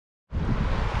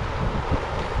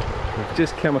We've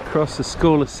just come across a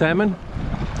school of salmon,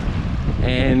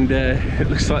 and it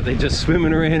looks like they're just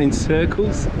swimming around in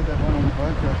circles.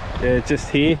 Yeah, just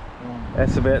here.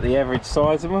 That's about the average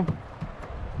size of them.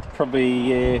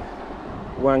 Probably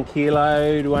 1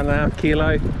 kilo to 1.5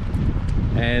 kilo.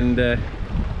 And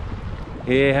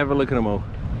yeah, have a look at them all.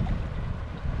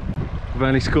 We've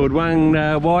only scored one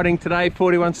whiting today,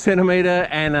 41 centimetre,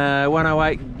 and a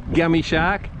 108 gummy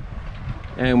shark.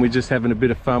 And we're just having a bit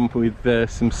of fun with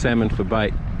some salmon for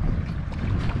bait.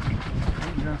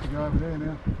 You have to go over there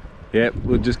now. Yep,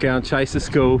 we'll just go and chase the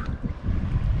school.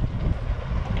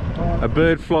 A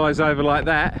bird flies over like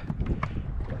that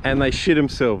and they shit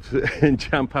themselves and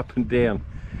jump up and down.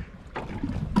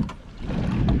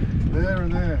 There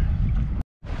and there.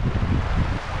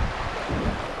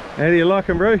 How do you like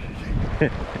them, bro?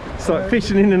 It's like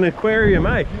fishing in an aquarium,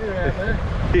 eh? Yeah, out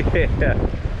there. Yeah.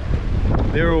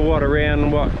 They're all what,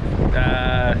 around what,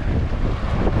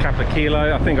 couple of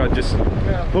kilo. I think I just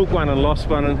hooked one and lost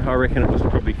one, and I reckon it was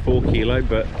probably 4 kilo,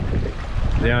 but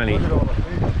they're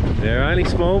only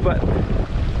small, but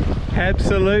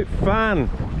absolute fun.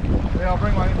 Yeah, I'll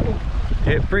bring one in.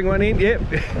 Yep, bring one in, yep.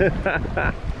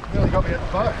 Nearly got me at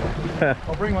the boat.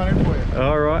 I'll bring one in for you.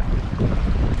 All right.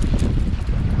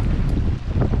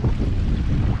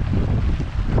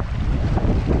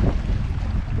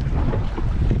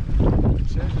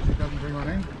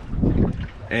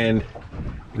 And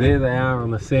there they are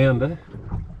on the sounder.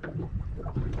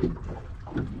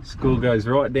 School goes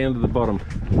right down to the bottom.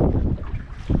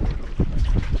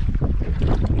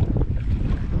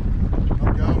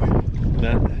 Not going.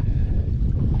 No.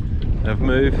 They've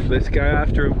moved. Let's go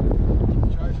after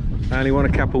them. I only want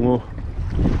a couple more.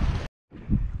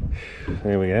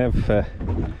 There we have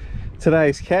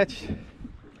today's catch.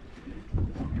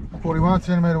 41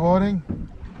 centimetre whiting.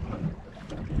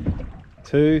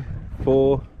 2,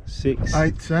 4, 6,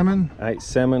 8 salmon. 8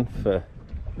 salmon for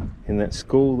in that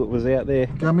school that was out there.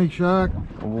 Gummy shark.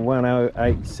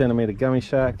 108 centimetre gummy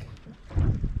shark.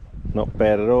 Not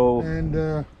bad at all.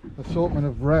 And assortment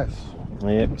of wrasse.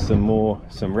 Yep,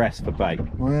 some wrasse for bait.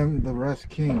 I am the wrasse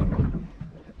king.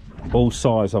 All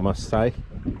size, I must say,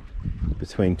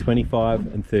 between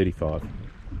 25 and 35.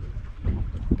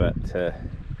 But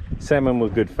salmon were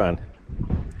good fun.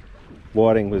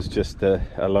 Whiting was just a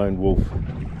lone wolf,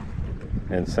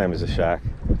 and same as a shark.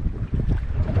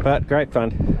 But great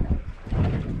fun.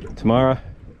 Tomorrow,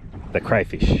 the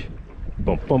crayfish.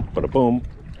 Boom, boom, bada boom.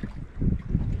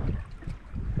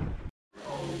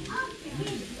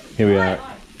 Here we are at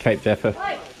Cape Jaffa.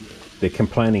 They're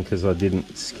complaining because I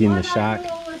didn't skin the shark,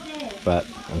 but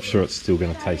I'm sure it's still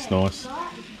going to taste nice.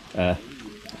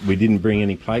 We didn't bring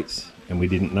any plates, and we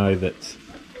didn't know that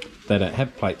they don't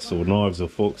have plates or knives or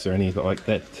forks or anything like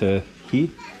that here,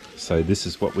 so this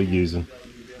is what we're using.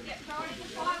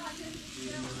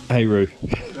 Hey Roo.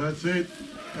 That's it.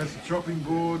 That's the chopping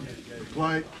board, the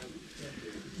plate,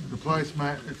 the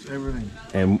placemat, it's everything.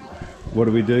 And what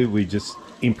do? We just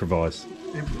improvise.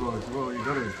 Improvise. Well, you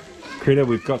got to. Critter,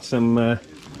 we've got some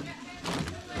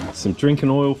drinking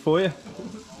oil for you.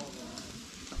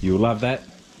 You'll love that.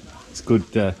 It's good,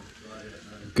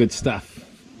 good stuff.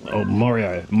 Oh,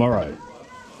 Morrow. Alright,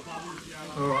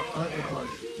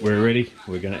 We're ready.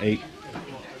 We're going to eat.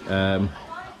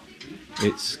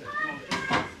 It's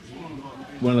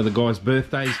one of the guys'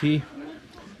 birthdays here.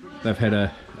 They've had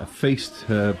a feast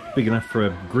big enough for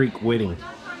a Greek wedding,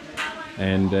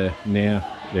 and now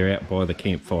they're out by the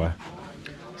campfire,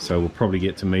 so we'll probably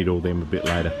get to meet all them a bit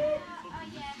later.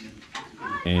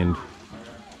 And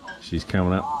she's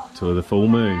coming up to the full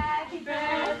moon.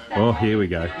 Oh, here we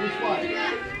go.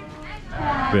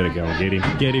 Better go and get him.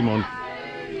 Get him on.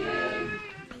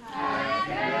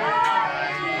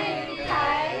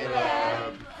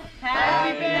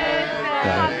 Happy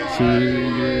birthday to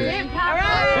you.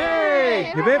 Hey!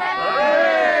 Hip hip!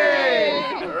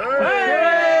 Hey!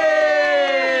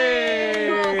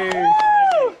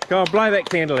 Hey! Go on, blow that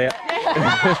candle out.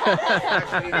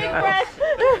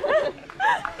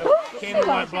 Candle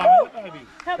won't blow out, baby.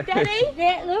 Help Daddy.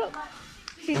 Yeah, look.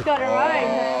 She's got her own.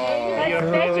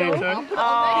 That's special.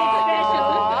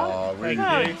 Oh,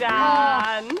 well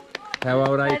done. How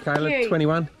old are you, Caleb? Cute.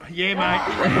 21? Yeah, mate.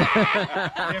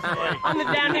 Definitely. On the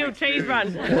downhill cheese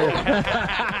run.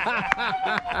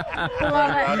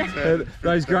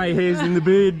 Those grey hairs in the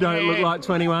beard don't look like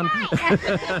 21. I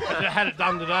had it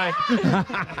done today.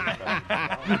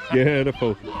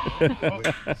 Beautiful.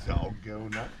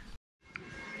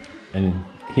 And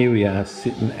here we are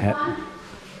sitting at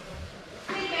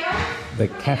the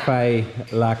Cafe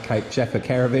La Cape Jaffa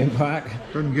Caravan Park.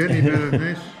 couldn't get any better than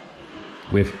this.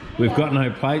 We've got no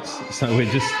plates, so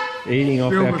we're just eating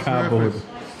off Film our the cardboard. surface.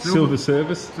 Silver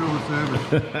service. Silver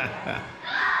service.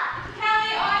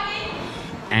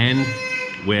 And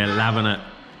we're loving it.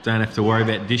 Don't have to worry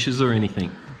about dishes or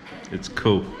anything. It's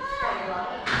cool.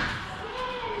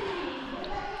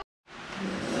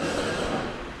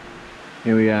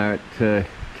 Here we are at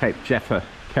Cape Jaffa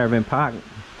Caravan Park.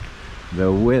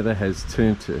 The weather has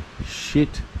turned to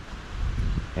shit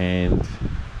and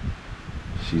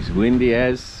she's windy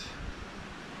as.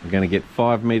 We're going to get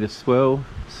 5 metre swell,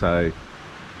 so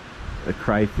the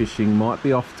crayfishing might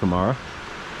be off tomorrow.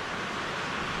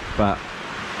 But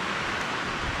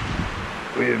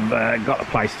we've got the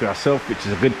place to ourselves, which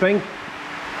is a good thing.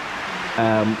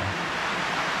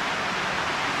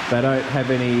 They don't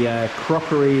have any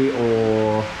crockery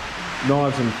or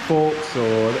knives and forks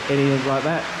or anything like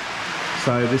that.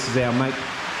 So this is our make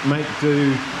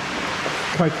do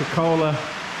Coca-Cola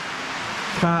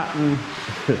carton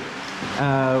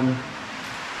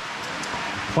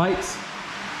plates.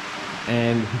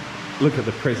 And look at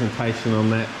the presentation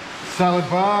on that. Salad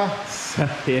bar. So,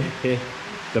 yeah,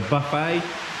 the buffet.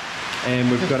 And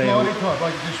we've got our...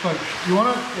 Like just like, you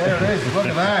want it? There it is, look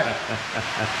at that.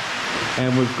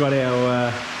 And we've got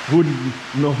our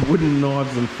wooden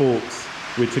knives and forks,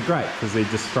 which are great because they're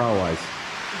just throwaways.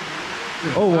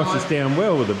 All washes down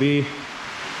well with a beer.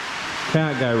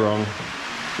 Can't go wrong.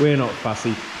 We're not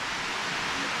fussy.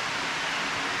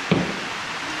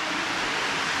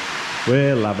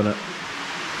 We're loving it.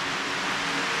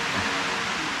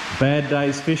 Bad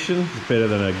day's fishing is better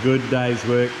than a good day's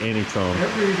work anytime.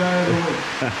 Every day of the week.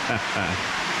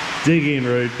 Dig in,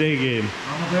 Rude, dig in.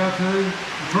 I'm about to. You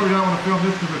probably don't want to film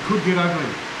this because it could get ugly.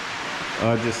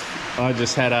 I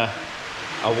just had a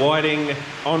whiting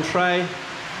entree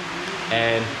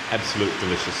and absolute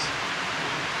delicious.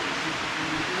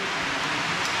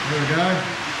 There we go.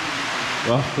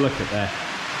 Oh, look at that.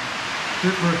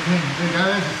 Fit for a king. There you go,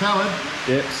 there's a salad.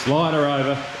 Yep, slide her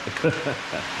over.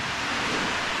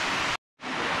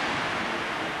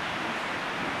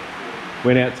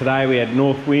 Went out today, we had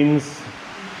north winds.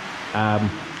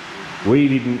 We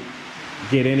didn't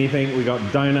get anything. We got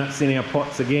donuts in our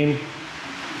pots again.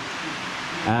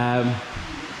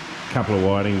 Couple of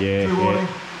whiting, yeah. Two whiting.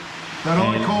 That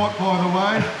I caught, by the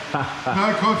way.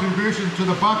 No contribution to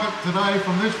the bucket today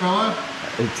from this fella.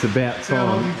 It's about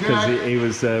time, because he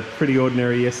was pretty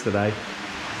ordinary yesterday.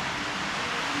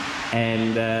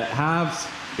 And halves,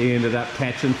 he ended up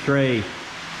catching 3.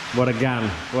 What a gun,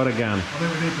 what a gun. I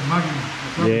think we need to mug him or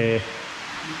something. Yeah,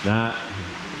 nah.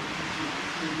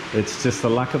 It's just the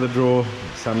luck of the draw.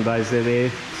 Some days they're there,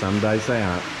 some days they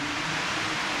aren't.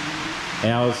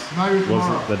 Ours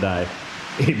wasn't the day.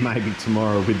 It may be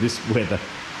tomorrow with this weather.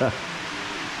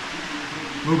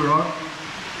 We'll be right.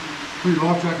 Put your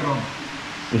life jacket on.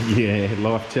 Yeah,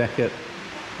 life jacket.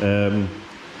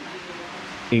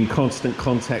 In constant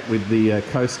contact with the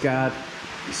Coast Guard.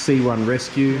 C1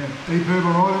 Rescue. Yeah. EPIRB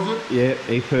alright, is it? Yeah,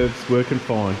 EPIRB's working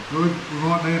fine. Good, we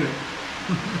might need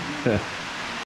it.